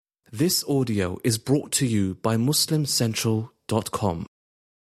This audio is brought to you by MuslimCentral.com.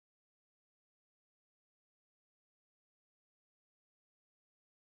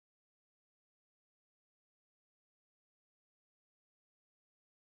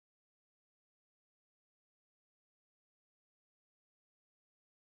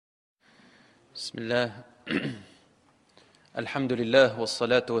 Bismillah. Alhamdulillah wa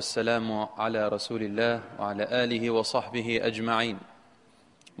salatu wa salamu ala Rasulillah wa ala alihi wa sahbihi ajma'een.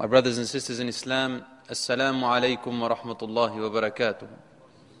 My brothers and sisters in Islam, Assalamu alaikum wa rahmatullahi wa barakatuh.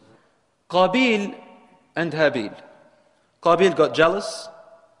 Qabil and Habil. Qabil got jealous.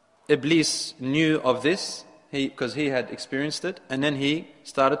 Iblis knew of this because he had experienced it, and then he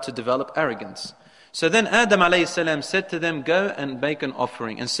started to develop arrogance. So then Adam alayhi salam said to them, go and make an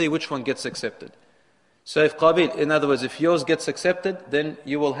offering and see which one gets accepted. So if Qabil, in other words, if yours gets accepted, then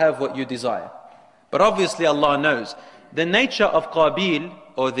you will have what you desire. But obviously Allah knows. The nature of Qabil,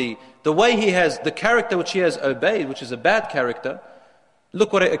 or the way he has, the character which he has obeyed, which is a bad character,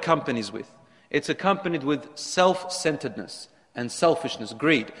 look what it accompanies with. It's accompanied with self-centeredness and selfishness,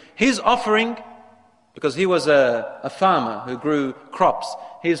 greed. His offering, because he was a farmer who grew crops.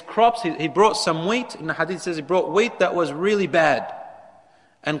 His crops, he brought some wheat. In the hadith it says he brought wheat that was really bad.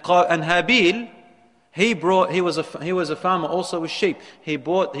 And Habil, he was a farmer also with sheep. He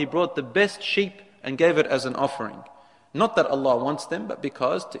brought the best sheep and gave it as an offering. Not that Allah wants them, but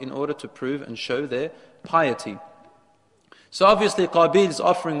because in order to prove and show their piety. So obviously Qabil's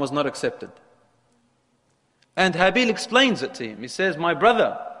offering was not accepted. And Habil explains it to him. He says, my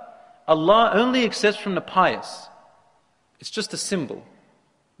brother, Allah only accepts from the pious. It's just a symbol,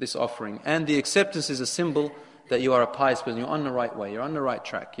 this offering. And the acceptance is a symbol that you are a pious person. You're on the right way. You're on the right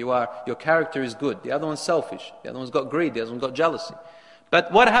track. Your character is good. The other one's selfish. The other one's got greed. The other one's got jealousy.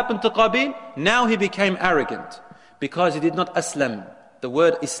 But what happened to Qabil? Now he became arrogant because he did not aslam. The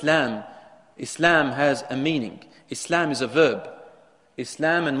word Islam has a meaning. Islam is a verb.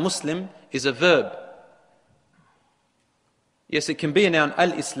 Islam and Muslim is a verb. Yes, it can be a noun,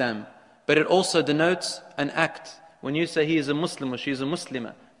 al-Islam, but it also denotes an act. When you say he is a Muslim or she is a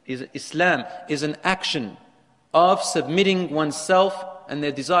Muslimah, Islam is an action of submitting oneself and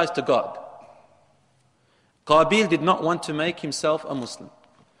their desires to God. Qabil did not want to make himself a Muslim,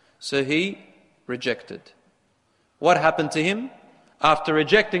 so he rejected. What happened to him? After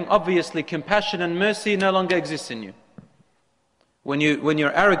rejecting, obviously compassion and mercy no longer exists in you. When you're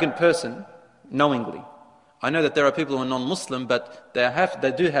an arrogant person, knowingly, I know that there are people who are non-Muslim, but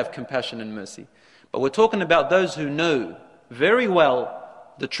they do have compassion and mercy. But we're talking about those who know very well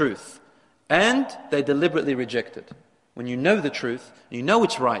the truth, and they deliberately reject it. When you know the truth, you know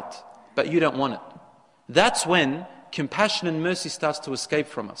it's right, but you don't want it. That's when compassion and mercy starts to escape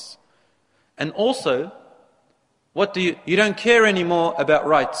from us. And also, you don't care anymore about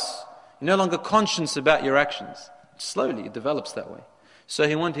rights. You're no longer conscious about your actions. Slowly it develops that way. So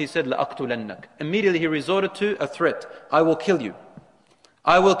he said, لَأَقْتُلَنَّكَ. Immediately he resorted to a threat. I will kill you.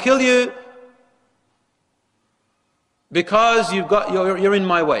 I will kill you because you're in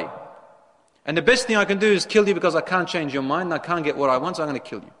my way. And the best thing I can do is kill you because I can't change your mind and I can't get what I want, so I'm going to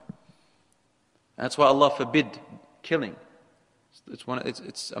kill you. And that's why Allah forbid killing.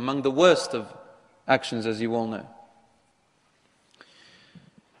 It's among the worst of actions, as you all know.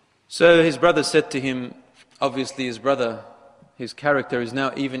 So his brother said to him, obviously his character is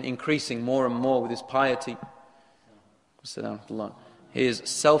now even increasing more and more with his piety. His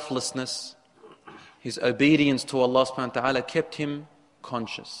selflessness, his obedience to Allah subhanahu wa ta'ala kept him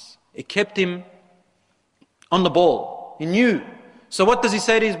conscious. It kept him on the ball. He knew. So what does he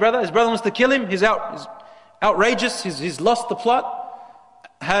say to his brother? His brother wants to kill him. He's outrageous. He's lost the plot.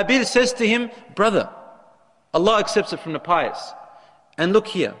 Habil says to him, brother, Allah accepts it from the pious. And look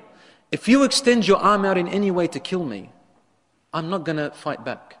here, if you extend your arm out in any way to kill me, I'm not going to fight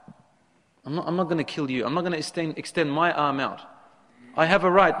back. I'm not going to kill you. I'm not going to extend my arm out. I have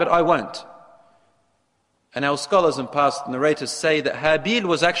a right, but I won't. And our scholars and past narrators say that Habil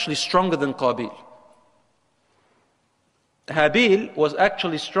was actually stronger than Qabil. Habil was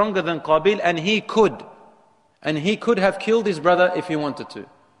actually stronger than Qabil, and he could have killed his brother if he wanted to.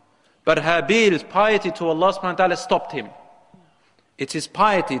 But Habil's piety to Allah subhanahu wa ta'ala stopped him. It's his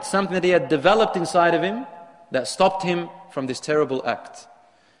piety, it's something that he had developed inside of him that stopped him from this terrible act.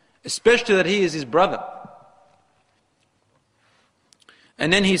 Especially that he is his brother.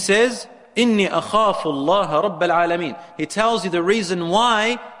 And then he says, إِنِّي أَخَافُ اللَّهَ رَبَّ الْعَالَمِينَ. He tells you the reason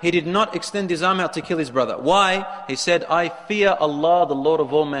why he did not extend his arm out to kill his brother. Why? He said, I fear Allah, the Lord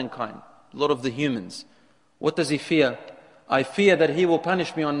of all mankind, Lord of the humans. What does he fear? I fear that he will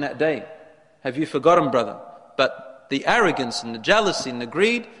punish me on that day. Have you forgotten, brother? But the arrogance and the jealousy and the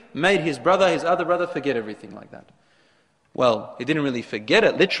greed made his other brother, forget everything like that. Well, he didn't really forget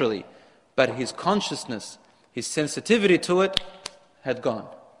it literally, but his consciousness, his sensitivity to it had gone.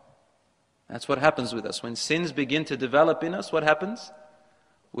 That's what happens with us. When sins begin to develop in us, what happens?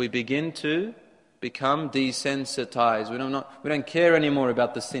 We begin to become desensitized. We don't care anymore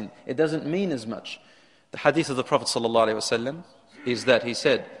about the sin. It doesn't mean as much. The hadith of the Prophet ﷺ is that he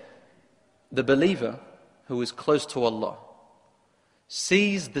said, the believer who is close to Allah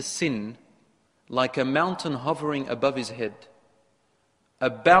sees the sin like a mountain hovering above his head.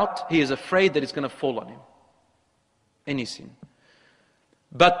 He is afraid that it's going to fall on him. Any sin.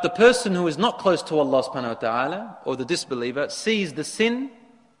 But the person who is not close to Allah subhanahu wa ta'ala, or the disbeliever, sees the sin,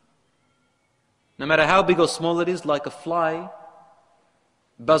 no matter how big or small it is, like a fly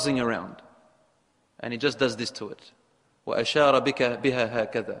buzzing around. And he just does this to it. وَأَشَارَ بِهَا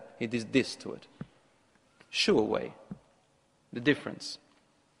هَكَذَا. He does this to it. Shoo away. The difference.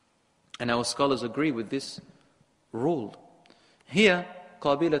 And our scholars agree with this rule. Here,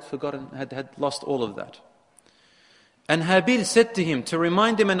 Qabil had forgotten, had lost all of that. And Habil said to him, to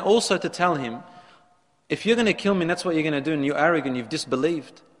remind him and also to tell him, if you're going to kill me and that's what you're going to do and you're arrogant, you've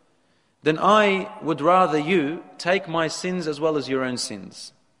disbelieved, then I would rather you take my sins as well as your own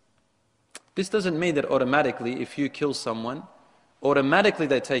sins. This doesn't mean that automatically if you kill someone, automatically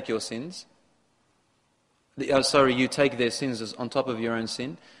they take your sins. You take their sins as on top of your own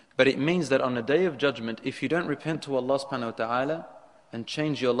sin. But it means that on the day of judgment, if you don't repent to Allah subhanahu wa ta'ala and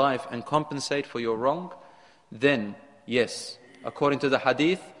change your life and compensate for your wrong, then yes, according to the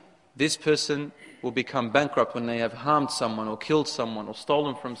hadith, this person will become bankrupt when they have harmed someone or killed someone or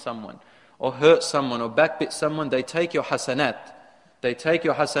stolen from someone or hurt someone or backbit someone. They take your hasanat. They take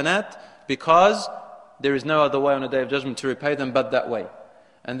your hasanat because there is no other way on the day of judgment to repay them but that way.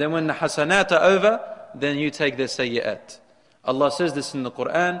 And then when the hasanat are over, then you take their sayyi'at. Allah says this in the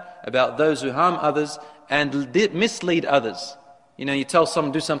Quran about those who harm others and mislead others. You tell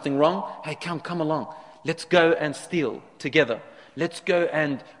someone do something wrong. Hey, come along. Let's go and steal together. Let's go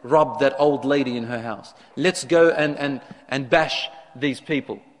and rob that old lady in her house. Let's go and bash these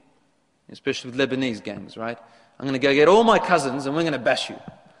people. Especially with Lebanese gangs, right? I'm going to go get all my cousins and we're going to bash you.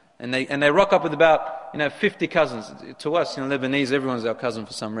 And they rock up with about 50 cousins. To us, Lebanese, everyone's our cousin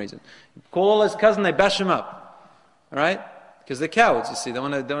for some reason. Call all those cousins, they bash them up. Right? Because they're cowards, you see. They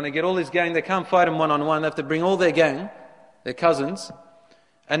want to get all this gang. They can't fight them one-on-one. They have to bring all their gang, their cousins,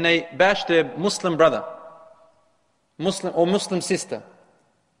 and they bash their Muslim brother, Muslim or Muslim sister.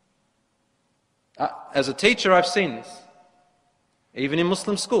 As a teacher, I've seen this. Even in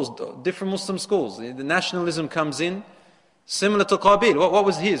Muslim schools, different Muslim schools, the nationalism comes in, similar to Qabil. What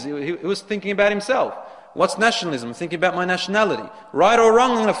was his? He was thinking about himself. What's nationalism? I'm thinking about my nationality. Right or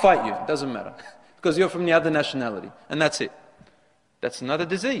wrong, I'm going to fight you. It doesn't matter. Because you're from the other nationality. And that's it. That's another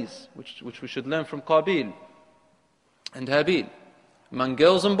disease, which we should learn from Qabil and Habil, among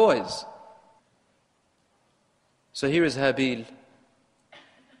girls and boys. So here is Habil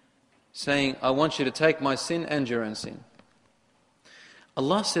saying, I want you to take my sin and your own sin.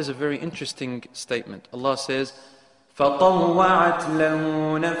 Allah says a very interesting statement. Allah says, فَطَوَّعَتْ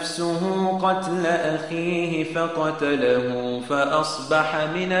لَهُ نَفْسُهُ قَتْلَ أَخِيهِ فَقَتَلَهُ فَأَصْبَحَ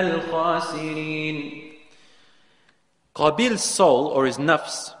مِنَ الْخَاسِرِينَ. Qabil's soul, or his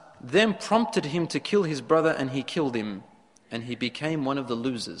nafs, then prompted him to kill his brother and he killed him. And he became one of the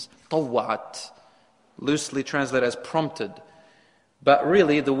losers. طَوَّعَتْ, loosely translated as prompted. But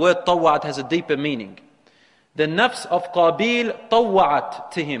really the word طَوَّعَتْ has a deeper meaning. The nafs of Qabil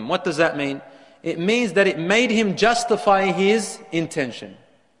طَوَّعَتْ to him. What does that mean? It means that it made him justify his intention.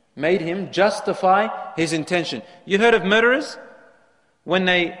 Made him justify his intention. You heard of murderers?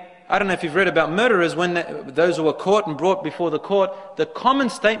 I don't know if you've read about murderers, those who were caught and brought before the court, the common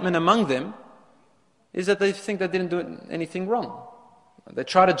statement among them is that they think they didn't do anything wrong. They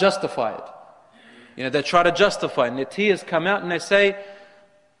try to justify it. They try to justify it, and their tears come out and they say,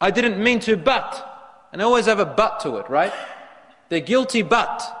 I didn't mean to, but. And they always have a but to it, right? They're guilty,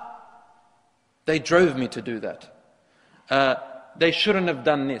 but they drove me to do that. They shouldn't have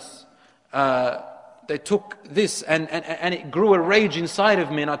done this. They took this and it grew a rage inside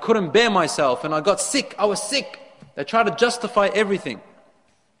of me and I couldn't bear myself and I got sick. I was sick. They try to justify everything.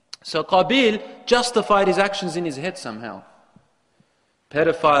 So Qabil justified his actions in his head somehow.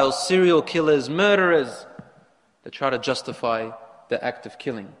 Pedophiles, serial killers, murderers, they try to justify the act of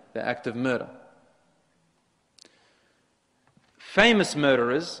killing, the act of murder. Famous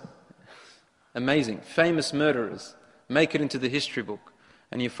murderers, amazing, famous murderers make it into the history book.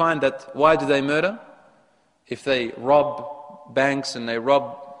 And you find that, why do they murder? If they rob banks and they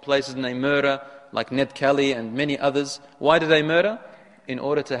rob places and they murder, like Ned Kelly and many others. Why do they murder? In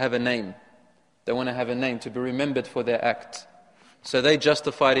order to have a name. They want to have a name, to be remembered for their act. So they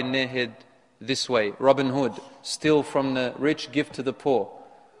justified in their head this way. Robin Hood, steal from the rich, give to the poor.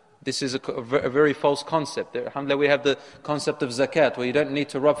 This is a very false concept. Alhamdulillah, we have the concept of zakat, where you don't need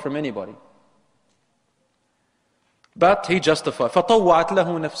to rob from anybody. But he justified. فَطَوَّعَتْ لَهُ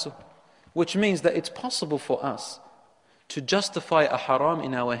نَفْسُهُ, which means that it's possible for us to justify a haram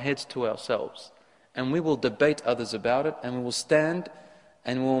in our heads to ourselves. And we will debate others about it, and we will stand,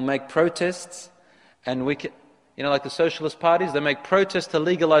 and we will make protests, and we can, like the socialist parties, they make protests to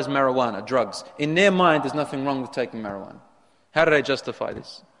legalize marijuana, drugs. In their mind, there's nothing wrong with taking marijuana. How do they justify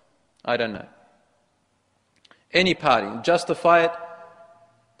this? I don't know. Any party, justify it,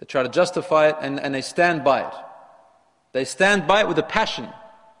 they try to justify it, and they stand by it. They stand by it with a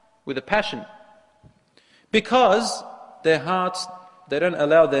passion. Because their hearts, they don't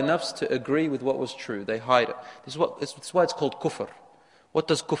allow their nafs to agree with what was true. They hide it. This is why it's called kufr. What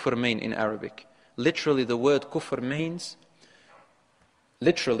does kufr mean in Arabic? Literally, the word kufr means,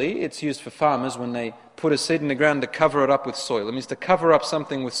 literally, it's used for farmers when they put a seed in the ground to cover it up with soil. It means to cover up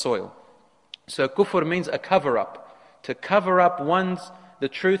something with soil. So kufr means a cover-up. To cover up the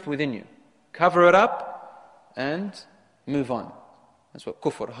truth within you. Cover it up and move on. That's what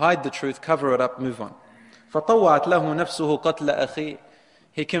kufr. Hide the truth, cover it up, move on. فَطَوَّعَتْ لَهُ نَفْسُهُ قَتْلَ أَخِيهِ.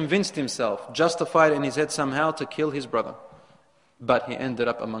 He convinced himself, justified in his head somehow to kill his brother. But he ended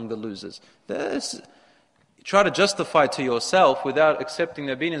up among the losers. Try to justify to yourself without accepting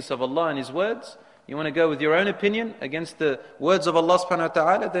the obedience of Allah and His words. You want to go with your own opinion against the words of Allah subhanahu wa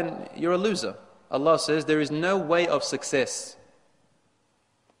ta'ala, then you're a loser. Allah says there is no way of success.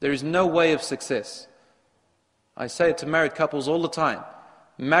 There is no way of success. I say it to married couples all the time.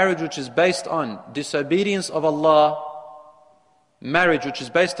 Marriage which is based on disobedience of Allah,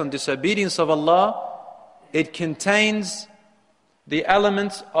 it contains the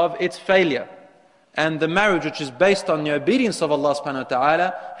elements of its failure. And the marriage which is based on the obedience of Allah subhanahu wa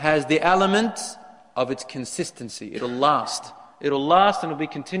ta'ala has the elements of its consistency. It'll last. It'll last and it'll be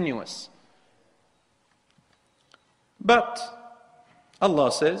continuous. But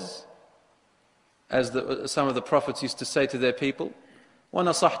Allah says, as some of the prophets used to say to their people,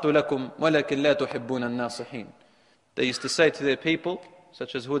 وَنَصَحْتُ لَكُمْ وَلَكِنْ لَا تُحِبُّونَ النَّاصِحِينَ. They used to say to their people,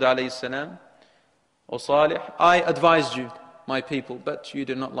 such as Hud alayhi salam, or Salih, I advised you, my people, but you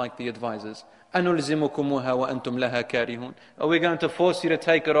do not like the advisors. أَنُلْزِمُكُمُوهَا وَأَنْتُمْ لَهَا كَارِهُونَ. Are we going to force you to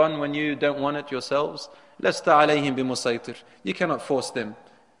take it on when you don't want it yourselves? لَسْتَ عَلَيْهِمْ بِمُسَيْطِرٍ. You cannot force them.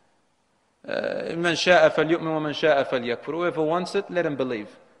 مَنْ شَاءَ فَلْيُؤْمِنْ وَمَنْ شَاءَ فَلْيَكْفُرْ. Whoever wants it, let him believe.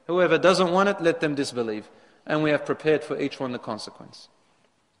 Whoever doesn't want it, let them disbelieve. And we have prepared for each one the consequence.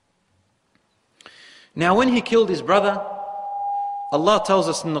 Now when he killed his brother, Allah tells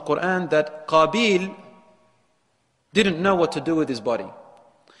us in the Quran that Qabil didn't know what to do with his body.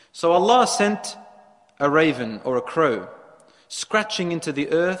 So Allah sent a raven or a crow scratching into the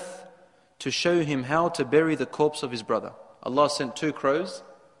earth to show him how to bury the corpse of his brother. Allah sent 2 crows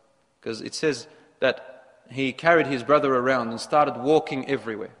because it says that he carried his brother around and started walking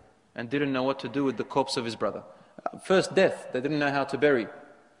everywhere and didn't know what to do with the corpse of his brother. First death, they didn't know how to bury.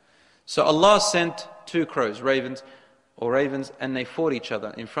 So Allah sent 2 crows, ravens, and they fought each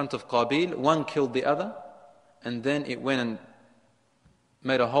other in front of Qabil. One killed the other, and then it went and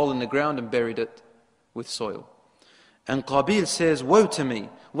made a hole in the ground and buried it with soil. And Qabil says, woe to me,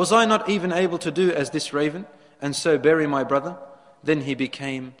 was I not even able to do as this raven, and so bury my brother? Then he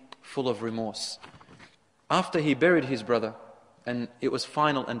became full of remorse. After he buried his brother, and it was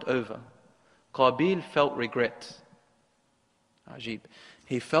final and over, Qabil felt regret. Ajib.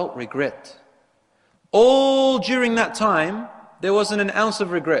 He felt regret. All during that time, there wasn't an ounce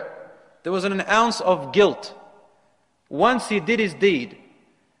of regret. There wasn't an ounce of guilt. Once he did his deed,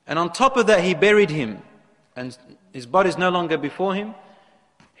 and on top of that he buried him, and his body is no longer before him,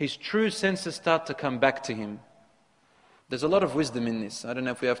 his true senses start to come back to him. There's a lot of wisdom in this. I don't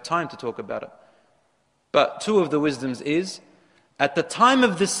know if we have time to talk about it. But 2 of the wisdoms is, at the time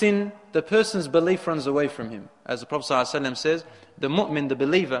of the sin, the person's belief runs away from him. As the Prophet ﷺ says, the mu'min, the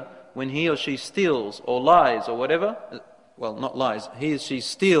believer, when he or she steals or lies or whatever, well, not lies, he or she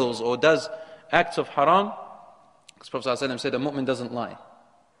steals or does acts of haram, because the Prophet ﷺ said a mu'min doesn't lie.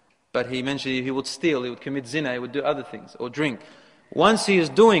 But he mentioned he would steal, he would commit zina, he would do other things, or drink. Once he is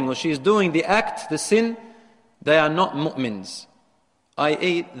doing or she is doing the act, the sin, they are not mu'mins.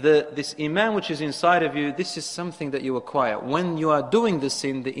 I.e., this iman which is inside of you, this is something that you acquire. When you are doing the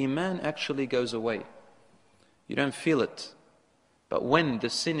sin, the iman actually goes away. You don't feel it. But when the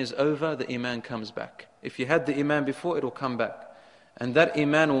sin is over, the iman comes back. If you had the iman before, it will come back. And that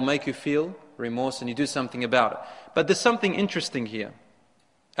iman will make you feel remorse and you do something about it. But there's something interesting here.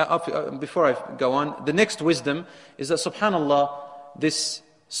 Before I go on, the next wisdom is that subhanAllah, this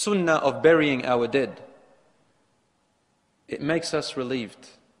sunnah of burying our dead, it makes us relieved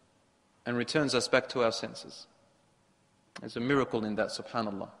and returns us back to our senses. There's a miracle in that,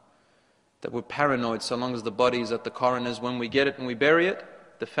 subhanAllah. That we're paranoid so long as the body is at the coroner's. When we get it and we bury it,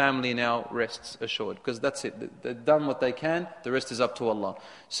 the family now rests assured. Because that's it. They've done what they can, the rest is up to Allah.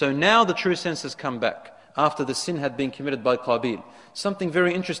 So now the true senses come back after the sin had been committed by Qabil. Something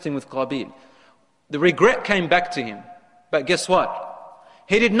very interesting with Qabil. The regret came back to him. But guess what?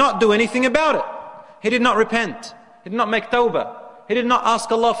 He did not do anything about it. He did not repent. He did not make tawbah. He did not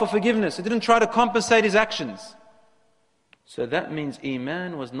ask Allah for forgiveness. He didn't try to compensate his actions. So that means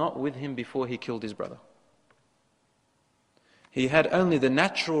Iman was not with him before he killed his brother. He had only the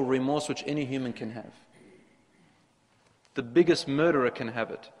natural remorse which any human can have. The biggest murderer can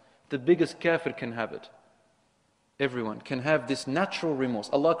have it. The biggest kafir can have it. Everyone can have this natural remorse.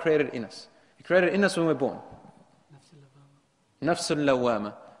 Allah created it in us. He created it in us when we're born. Nafsul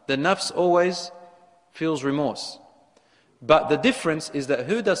lawama. The nafs always feels remorse. But the difference is that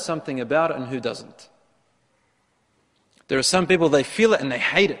who does something about it and who doesn't. There are some people, they feel it and they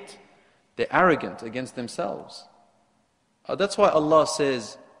hate it. They're arrogant against themselves. That's why Allah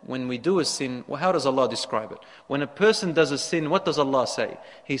says, when we do a sin, well, how does Allah describe it? When a person does a sin, what does Allah say?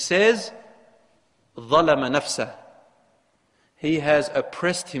 He says, ظَلَمَ نَفْسَهُ. He has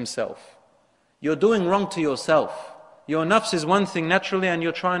oppressed himself. You're doing wrong to yourself. Your nafs is one thing naturally and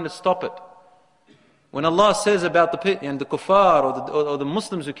you're trying to stop it. When Allah says about the kuffar or the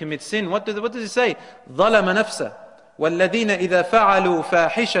Muslims who commit sin, what does He say? ظَلَمَ نَفْسَهُ. وَالَّذِينَ إِذَا فَعَلُوا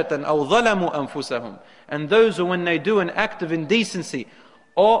فَاحِشَةً أَوْ ظَلَمُوا أَنفُسَهُم. And those who, when they do an act of indecency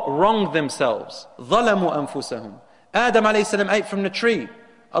or wrong themselves, ظَلَمُوا أَنفُسَهُم. Adam alayhi salam ate from the tree.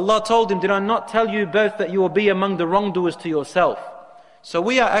 Allah told him, did I not tell you both that you will be among the wrongdoers to yourself? So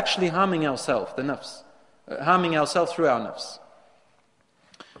we are actually harming ourselves, the nafs. Harming ourselves through our nafs.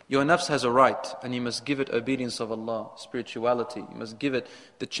 Your nafs has a right, and you must give it obedience of Allah, spirituality. You must give it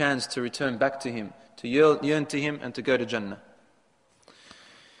the chance to return back to Him, to yearn to Him, and to go to Jannah.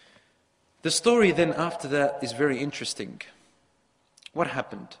 The story then after that is very interesting. What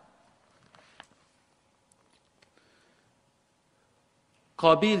happened?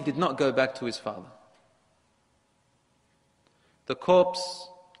 Qabil did not go back to his father. The corpse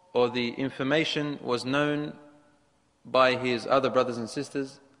or the information was known by his other brothers and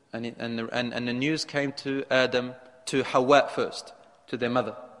sisters, and the news came to Adam, to Hawa first, to their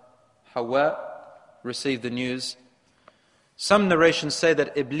mother. Hawa received the news. Some narrations say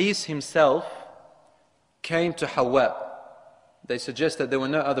that Iblis himself came to Hawa. They suggest that there were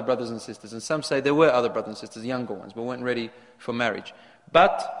no other brothers and sisters, and some say there were other brothers and sisters, younger ones, but weren't ready for marriage.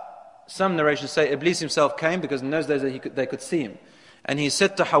 But some narrations say Iblis himself came because in those days they could see him. And he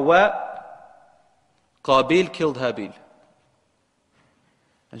said to Hawa, Qabil killed Habil.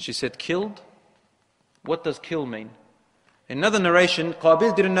 And she said, killed? What does kill mean? In another narration,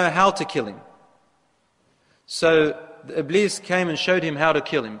 Qabil didn't know how to kill him. So Iblis came and showed him how to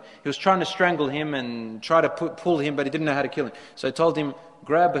kill him. He was trying to strangle him and try to pull him, but he didn't know how to kill him. So he told him,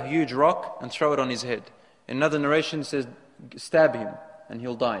 grab a huge rock and throw it on his head. In another narration, it says, stab him and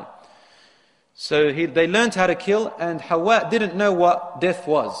he'll die. So they learned how to kill, and Hawa didn't know what death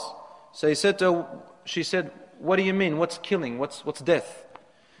was. So she said, what do you mean? What's killing? What's death?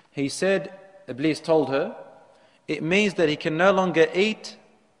 He said, Iblis told her, it means that he can no longer eat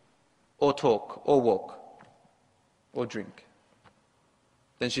or talk or walk or drink.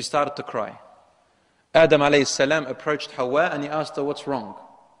 Then she started to cry. Adam alayhi salam approached Hawa and he asked her what's wrong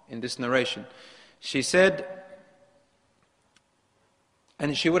in this narration. She said,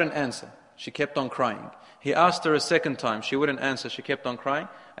 and she wouldn't answer. She kept on crying. He asked her a second time. She wouldn't answer. She kept on crying.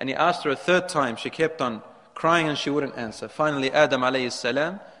 And he asked her a third time. She kept on crying and she wouldn't answer. Finally, Adam alayhi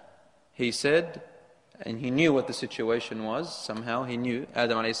salam, he said, and he knew what the situation was. Somehow he knew,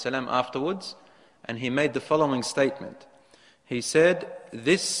 Adam alayhi salam, afterwards. And he made the following statement. He said,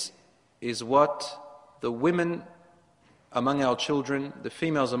 this is what the women among our children, the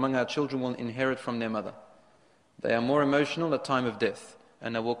females among our children will inherit from their mother. They are more emotional at time of death,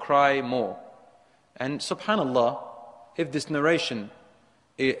 and they will cry more. And subhanallah, if this narration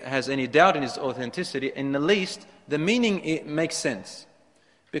has any doubt in its authenticity, in the least, the meaning it makes sense.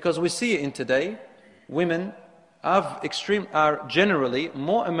 Because we see it in today, women are generally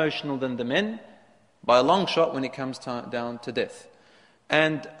more emotional than the men, by a long shot when it comes down to death.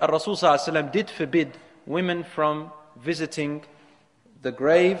 And Rasul ﷺ did forbid women from visiting the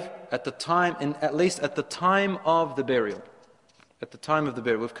grave at the time, and at least at the time of the burial. At the time of the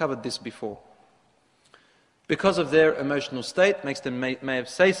burial. We've covered this before. because of their emotional state, makes them may have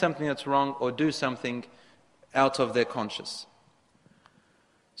say something that's wrong or do something out of their conscience.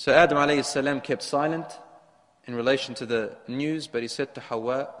 So Adam alayhi salam kept silent in relation to the news, but he said to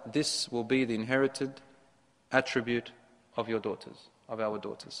Hawa, this will be the inherited attribute of your daughters, of our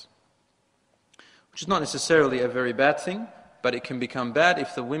daughters. Which is not necessarily a very bad thing, but it can become bad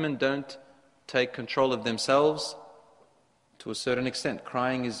if the women don't take control of themselves to a certain extent.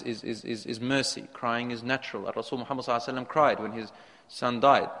 Crying is mercy. Crying is natural. Rasul Muhammad ﷺ cried when his son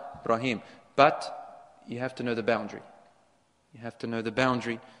died, Ibrahim. But you have to know the boundary. You have to know the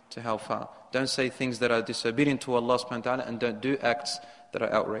boundary to how far. Don't say things that are disobedient to Allah subhanahu wa ta'ala, and don't do acts that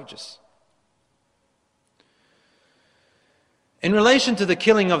are outrageous. In relation to the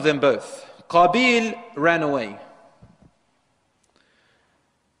killing of them both, Qabil ran away.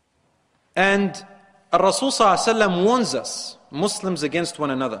 And Rasul sallallahu alaihi wasallam warns us, Muslims, against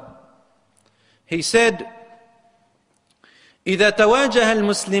one another. He said, إذا تواجه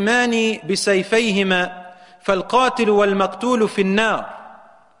المسلمان بسيفيهما فالقاتل والمقتول في النار.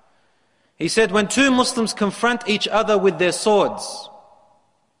 He said, when two Muslims confront each other with their swords,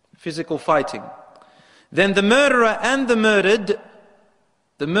 physical fighting, then the murderer and the murdered,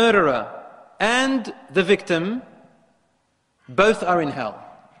 the murderer and the victim, both are in hell.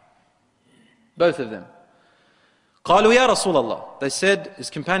 Both of them. قالوا يا رسول الله. They said, his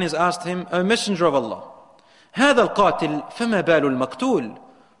companions asked him, O Messenger of Allah, هذا القاتل فما بال المقتول؟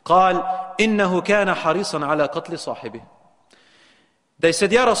 قال إنه كان حريصا على قتل صاحبه. They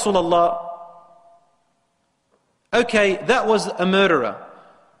said, Ya Rasulullah, okay, that was a murderer,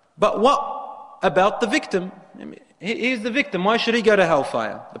 but what about the victim? He is the victim, why should he go to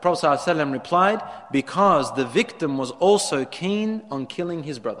hellfire? The Prophet ﷺ replied, because the victim was also keen on killing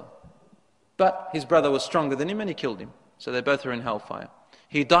his brother. But his brother was stronger than him and he killed him. So they both are in hellfire.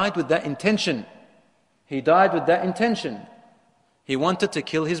 He died with that intention. He died with that intention. He wanted to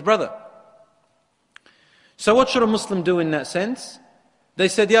kill his brother. So what should a Muslim do in that sense? They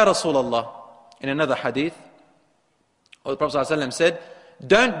said, Ya Rasulullah, in another hadith, or the Prophet ﷺ said,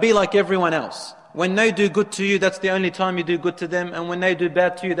 don't be like everyone else. When they do good to you, that's the only time you do good to them. And when they do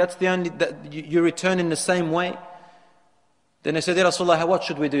bad to you, that's the only, that you return in the same way. Then they said, Ya Rasulullah, what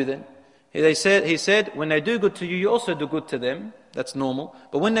should we do then? He said, when they do good to you, you also do good to them. That's normal.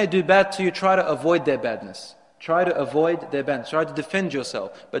 But when they do bad to you, try to avoid their badness. Try to avoid their badness. Try to defend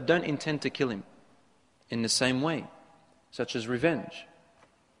yourself. But don't intend to kill him in the same way, such as revenge.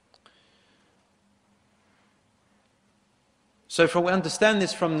 So if we understand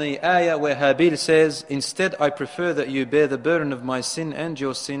this from the ayah where Habil says, instead I prefer that you bear the burden of my sin and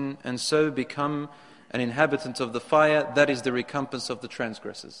your sin, and so become an inhabitant of the fire, that is the recompense of the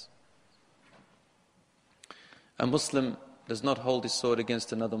transgressors. A Muslim does not hold his sword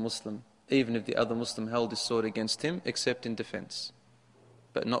against another Muslim, even if the other Muslim held his sword against him, except in defense,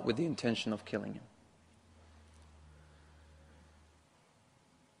 but not with the intention of killing him.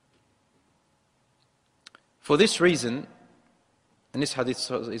 For this reason, and this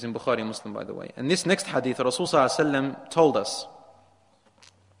hadith is in Bukhari and Muslim, by the way, and this next hadith, Rasul sallallahu alaihi wasallam told us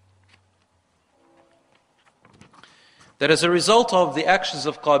that as a result of the actions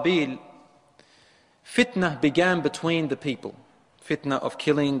of Qabil, fitna began between the people. Fitna of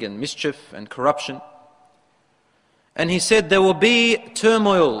killing and mischief and corruption. And he said there will be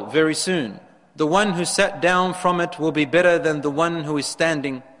turmoil very soon. The one who sat down from it will be better than the one who is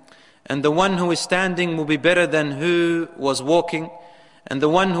standing. And the one who is standing will be better than who was walking. And the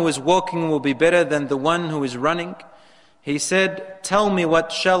one who is walking will be better than the one who is running. He said, tell me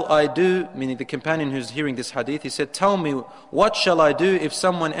what shall I do, meaning the companion who's hearing this hadith, he said, tell me what shall I do if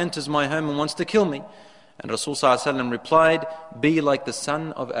someone enters my home and wants to kill me? And Rasul sallallahu alaihi wasallam replied, be like the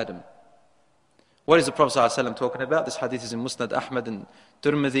son of Adam. What is the Prophet sallallahu alaihi wasallam talking about? This hadith is in Musnad Ahmad and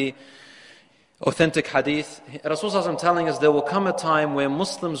Tirmidhi, authentic hadith. Rasul sallallahu alaihi wasallam telling us there will come a time where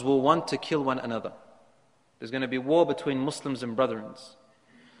Muslims will want to kill one another. There's going to be war between Muslims and brethren.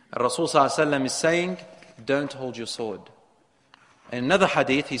 And Rasul sallallahu alaihi wasallam is saying, don't hold your sword. In another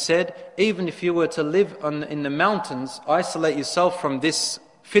hadith, he said, even if you were to live in the mountains, isolate yourself from this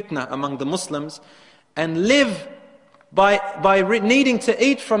fitna among the Muslims, and live by needing to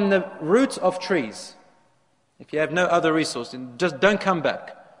eat from the roots of trees. If you have no other resource, just don't come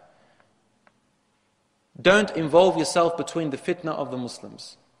back. Don't involve yourself between the fitna of the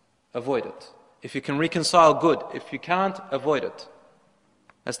Muslims. Avoid it. If you can reconcile, good. If you can't, avoid it.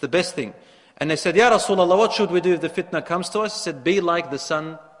 That's the best thing. And they said, Ya Rasulullah, what should we do if the fitna comes to us? He said, be like the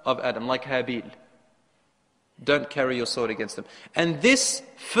son of Adam, like Habil. Don't carry your sword against them. And this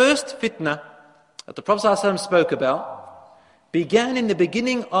first fitna that the Prophet ﷺ spoke about began in the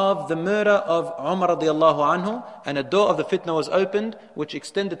beginning of the murder of Umar radiallahu anhu, and a door of the fitna was opened, which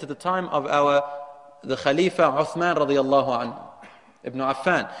extended to the time of the Khalifa Uthman radiallahu anhu, Ibn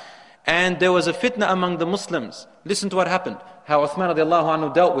Affan. And there was a fitna among the Muslims. Listen to what happened, how Uthman radiallahu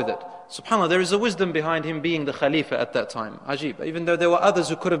anhu dealt with it. SubhanAllah, there is a wisdom behind him being the Khalifa at that time. Ajib, even though there were others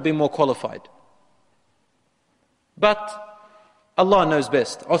who could have been more qualified. But Allah knows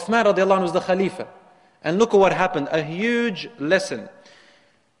best. Uthman radiallahu anhu was the Khalifa. And look at what happened, a huge lesson.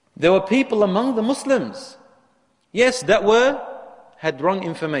 There were people among the Muslims, yes, that had wrong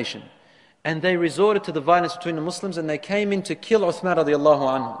information. And they resorted to the violence between the Muslims, and they came in to kill Uthman radiallahu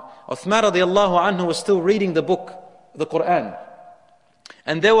anhu. Uthman radiallahu anhu was still reading the book, the Quran.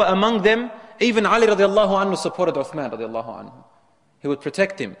 And there were among them, even Ali radiallahu anhu supported Uthman radiallahu anhu. He would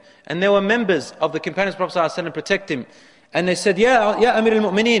protect him. And there were members of the companions of Prophet ﷺ protect him. And they said, Ya Amir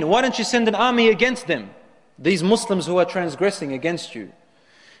al-Mu'mineen, why don't you send an army against them? These Muslims who are transgressing against you.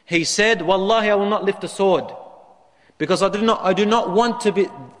 He said, Wallahi, I will not lift a sword. Because I do not want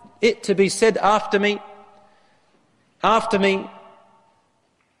it to be said after me, that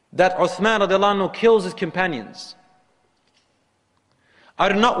Uthman radiallahu anhu kills his companions. I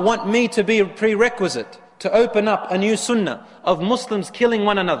do not want me to be a prerequisite to open up a new sunnah of Muslims killing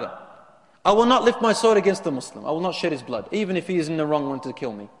one another. I will not lift my sword against the Muslim. I will not shed his blood, even if he is in the wrong one to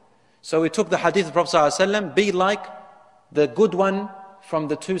kill me. So we took the hadith of Prophet ﷺ, be like the good one from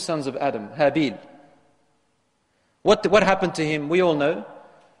the two sons of Adam, Habil. What happened to him, we all know.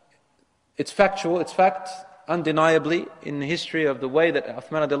 It's factual, it's fact, undeniably, in the history of the way that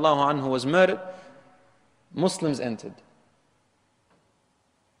Uthman radiallahu anhu was murdered. Muslims entered,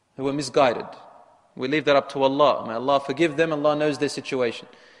 who were misguided. We leave that up to Allah. May Allah forgive them, Allah knows their situation.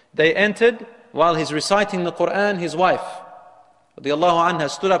 They entered while he's reciting the Quran, his wife, radiallahu anha,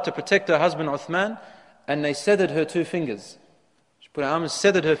 stood up to protect her husband Uthman, and they severed her 2 fingers. She put her arm and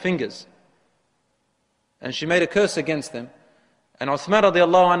severed her fingers. And she made a curse against them. And Uthman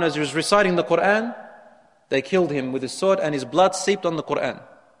radiallahu anhu, as he was reciting the Quran, they killed him with his sword, and his blood seeped on the Quran.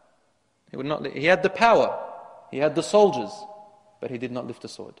 He had the power, he had the soldiers, but he did not lift a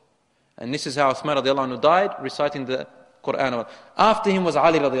sword. And this is how Uthman radiallahu anhu died, reciting the Quran. After him was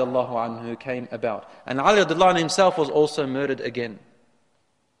Ali radiallahu anhu, who came about. And Ali radiallahu anhu himself was also murdered again.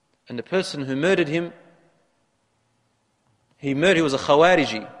 And the person who murdered him, he was a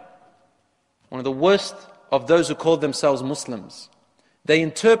Khawariji, one of the worst of those who called themselves Muslims. They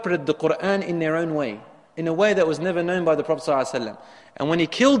interpreted the Quran in their own way, in a way that was never known by the Prophet ﷺ. And when he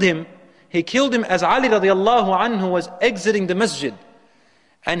killed him as Ali radiallahu anhu was exiting the masjid.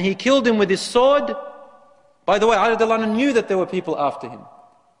 And he killed him with his sword. By the way, Ali radiallahu anhu knew that there were people after him.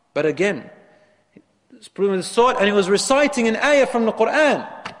 But again, he's proving with his sword, and he was reciting an ayah from the Quran.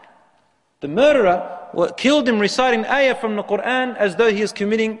 The murderer killed him reciting an ayah from the Quran as though he is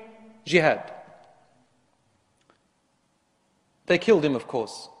committing jihad. They killed him, of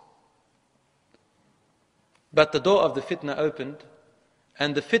course. But the door of the fitna opened,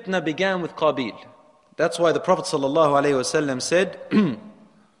 and the fitna began with Qabil. That's why the Prophet ﷺ said,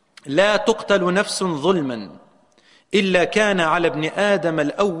 لا تقتل نفس ظلما إلا كان على ابن آدم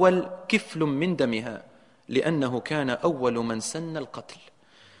الأول كفل من دمها لأنه كان أول من سن القتل.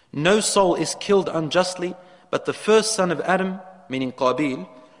 No soul is killed unjustly, but the first son of Adam, meaning Qabil,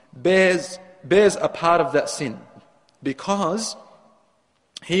 bears a part of that sin, because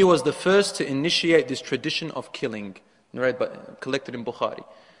he was the first to initiate this tradition of killing, collected in Bukhari.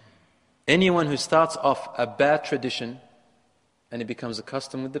 Anyone who starts off a bad tradition and it becomes a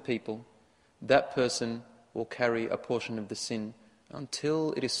custom with the people, that person will carry a portion of the sin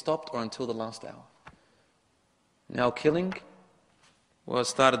until it is stopped or until the last hour. Now killing was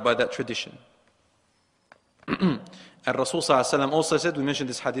started by that tradition. And Rasul ﷺ also said, we mentioned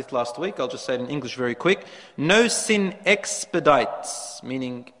this hadith last week, I'll just say it in English very quick, no sin expedites,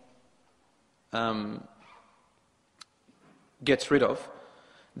 meaning gets rid of,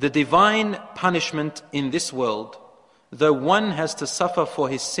 the divine punishment in this world, though one has to suffer for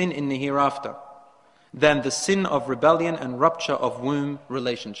his sin in the hereafter, than the sin of rebellion and rupture of womb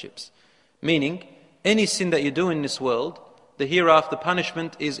relationships. Meaning, any sin that you do in this world, the hereafter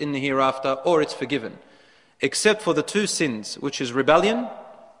punishment is in the hereafter, or it's forgiven. Except for the 2 sins, which is rebellion,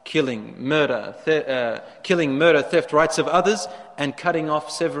 killing, murder, theft, rights of others, and cutting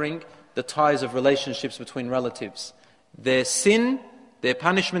off, severing the ties of relationships between relatives. Their sin, their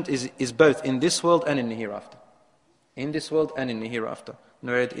punishment is both in this world and in the hereafter. In this world and in the hereafter.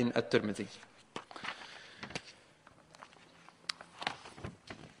 Narrated in At-Tirmidhi.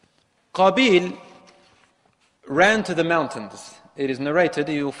 Qabil ran to the mountains. It is narrated,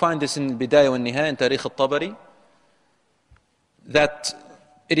 you will find this in Bidayah wa Nihaya in Tarikh al-Tabari. that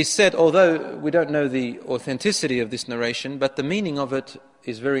it is said, although we don't know the authenticity of this narration, but the meaning of it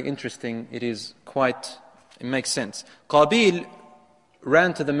is very interesting. It makes sense. Qabil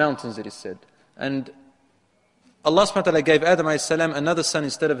ran to the mountains, it is said. And Allah subhanahu wa ta'ala gave Adam alayhi salam another son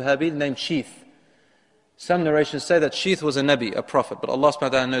instead of Habil named Sheeth. Some narrations say that Sheeth was a Nabi, a prophet, but Allah subhanahu wa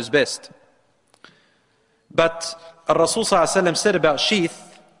ta'ala knows best. But Rasul sallallahu alayhi wa sallam said about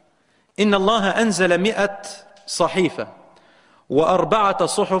Sheeth, إِنَّ اللَّهَ أَنزَلَ مِئَةَ صَحِيفَةً وَأَرْبَعَةَ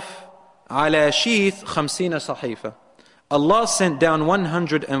صُحُفٍ عَلَى شِيث 50 صَحِيفَةً. Allah sent down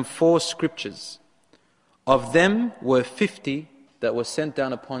 104 scriptures. Of them were 50 that were sent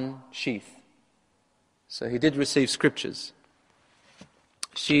down upon Sheeth. So he did receive scriptures.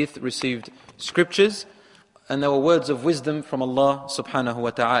 Sheeth received scriptures, and there were words of wisdom from Allah subhanahu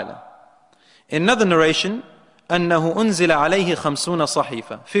wa ta'ala. In another narration, أَنَّهُ أُنزِلَ عَلَيْهِ 50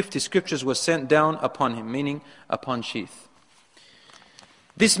 صَحِيفَةً. 50 scriptures were sent down upon him, meaning upon Sheeth.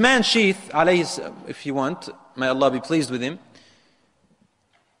 This man Sheeth, if you want, may Allah be pleased with him,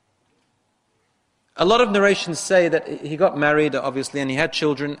 a lot of narrations say that he got married, obviously, and he had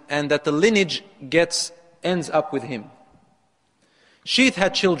children, and that the lineage ends up with him. Sheeth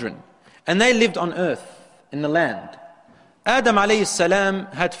had children, and they lived on earth, in the land. Adam alayhi salam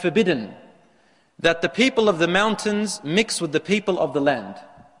had forbidden that the people of the mountains mix with the people of the land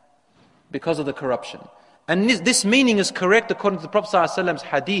because of the corruption. And this meaning is correct according to the Prophet ﷺ's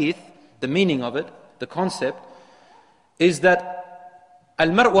hadith. The meaning of it, the concept, is that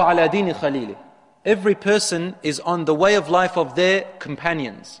al-mar'u ala dini khalili. Every person is on the way of life of their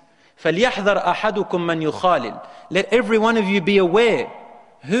companions. فَلْيَحْذَرْ أَحَدُكُمْ مَنْ يُخَالِلْ. Let every one of you be aware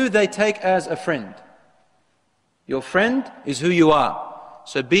who they take as a friend. Your friend is who you are.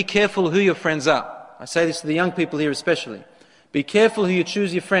 So be careful who your friends are. I say this to the young people here especially. Be careful who you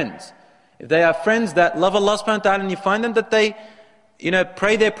choose your friends. If they are friends that love Allah subhanahu wa ta'ala and you find them that they,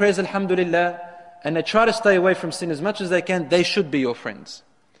 pray their prayers, alhamdulillah, and they try to stay away from sin as much as they can, they should be your friends.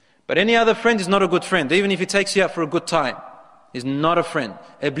 But any other friend is not a good friend. Even if he takes you out for a good time, he's not a friend.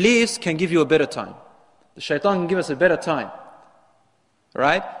 Iblis can give you a better time. The shaitan can give us a better time.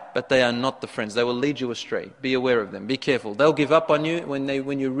 Right? But they are not the friends. They will lead you astray. Be aware of them. Be careful. They'll give up on you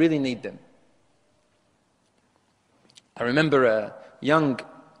when you really need them. I remember a young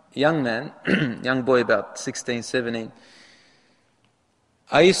man, young boy about 16, 17.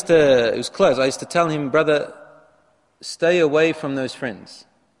 It was close. I used to tell him, brother, stay away from those friends.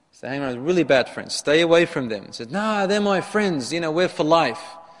 So hang around with really bad friends. Stay away from them. He said, nah, they're my friends. We're for life.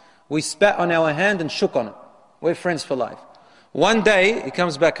 We spat on our hand and shook on it. We're friends for life. One day, he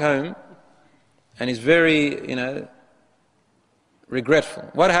comes back home and he's very, regretful.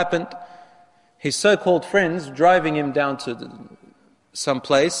 What happened? His so-called friends driving him down to some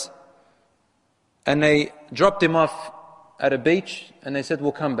place, and they dropped him off at a beach and they said,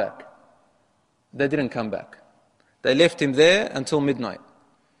 we'll come back. They didn't come back. They left him there until midnight.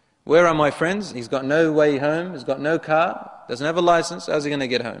 Where are my friends? He's got no way home, he's got no car, doesn't have a license, how's he going to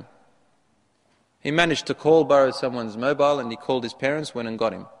get home? He managed to borrow someone's mobile, and he called his parents, went and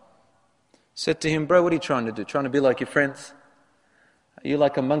got him. Said to him, bro, what are you trying to do? Trying to be like your friends? Are you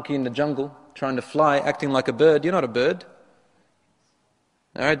like a monkey in the jungle, trying to fly, acting like a bird? You're not a bird.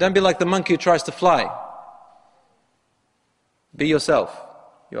 Alright, don't be like the monkey who tries to fly. Be yourself.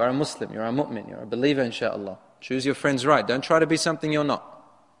 You are a Muslim, you are a mu'min, you are a believer, inshaAllah. Choose your friends right. Don't try to be something you're not.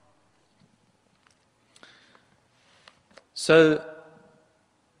 So,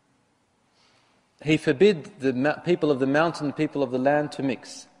 he forbid the people of the mountain, people of the land to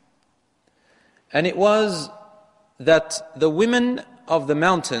mix. And it was that the women of the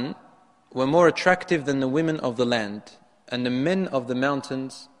mountain were more attractive than the women of the land. And the men of the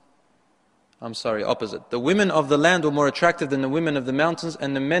mountains, opposite. The women of the land were more attractive than the women of the mountains,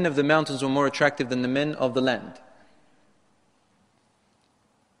 and the men of the mountains were more attractive than the men of the land.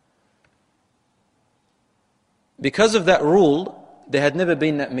 Because of that rule, there had never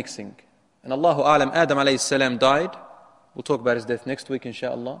been that mixing. And Allahu A'lam, Adam alayhi salam died. We'll talk about his death next week,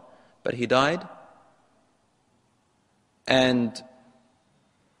 inshaAllah. But he died. And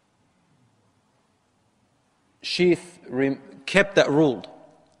Sheeth kept that rule.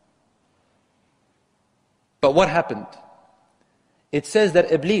 But what happened? It says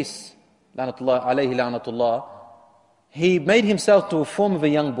that Iblis, la'natullah alayhi la'natullah, he made himself to a form of a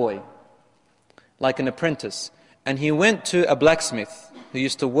young boy, like an apprentice. And he went to a blacksmith who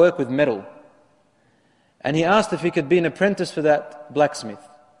used to work with metal. And he asked if he could be an apprentice for that blacksmith.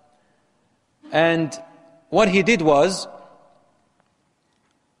 And what he did was,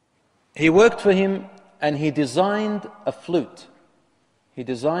 he worked for him and he designed a flute. He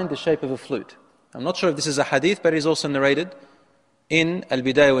designed the shape of a flute. I'm not sure if this is a hadith, but it is also narrated in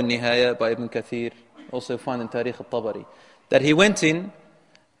Al-Bidayah wal-Nihaya by Ibn Kathir, also found in Tarikh al-Tabari, that he went in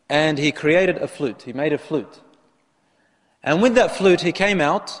and he created a flute. He made a flute. And with that flute he came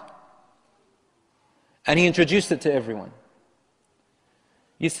out and he introduced it to everyone.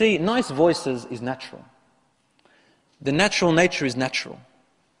 You see, nice voices is natural. The natural nature is natural.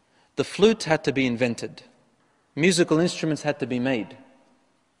 The flute had to be invented. Musical instruments had to be made.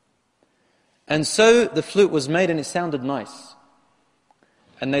 And so the flute was made and it sounded nice.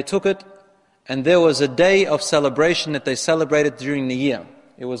 And they took it, and there was a day of celebration that they celebrated during the year.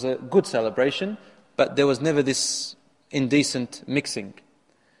 It was a good celebration, but there was never this indecent mixing.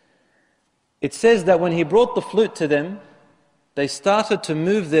 It says that when he brought the flute to them, they started to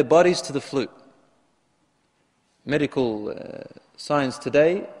move their bodies to the flute. Medical science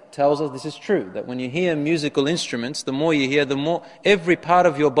today tells us this is true, that when you hear musical instruments, the more you hear, the more every part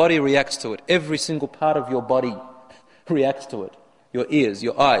of your body reacts to it. Every single part of your body reacts to it. Your ears,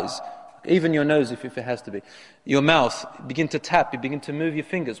 your eyes, even your nose if it has to be. Your mouth, you begin to tap, you begin to move your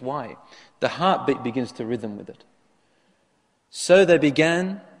fingers. Why? The heartbeat begins to rhythm with it. So they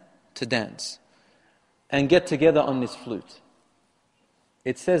began to dance and get together on this flute.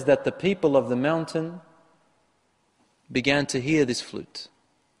 It says that the people of the mountain began to hear this flute.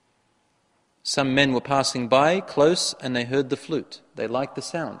 Some men were passing by close and they heard the flute. They liked the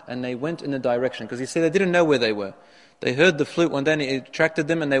sound and they went in a direction, because you see, they didn't know where they were. They heard the flute one day and it attracted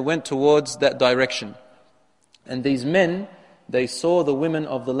them and they went towards that direction. And these men, they saw the women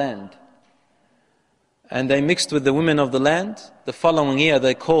of the land. And they mixed with the women of the land. The following year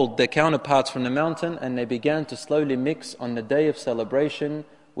they called their counterparts from the mountain and they began to slowly mix on the day of celebration,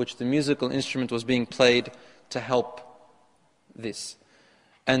 which the musical instrument was being played to help this.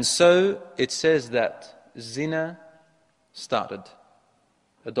 And so it says that zina started.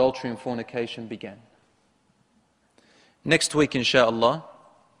 Adultery and fornication began. Next week, inshaAllah,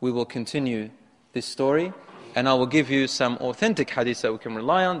 we will continue this story, and I will give you some authentic hadith that we can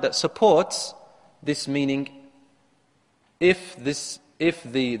rely on that supports this meaning. If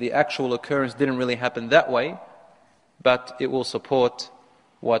the actual occurrence didn't really happen that way, but it will support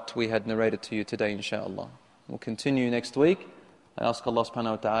what we had narrated to you today, inshaAllah. We'll continue next week. I ask Allah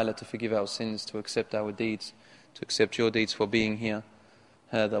subhanahu wa ta'ala to forgive our sins, to accept our deeds, to accept your deeds for being here.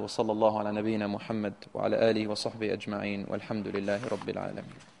 هذا وصلى الله على نبينا محمد وعلى آله وصحبه أجمعين والحمد لله رب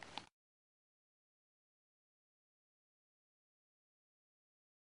العالمين.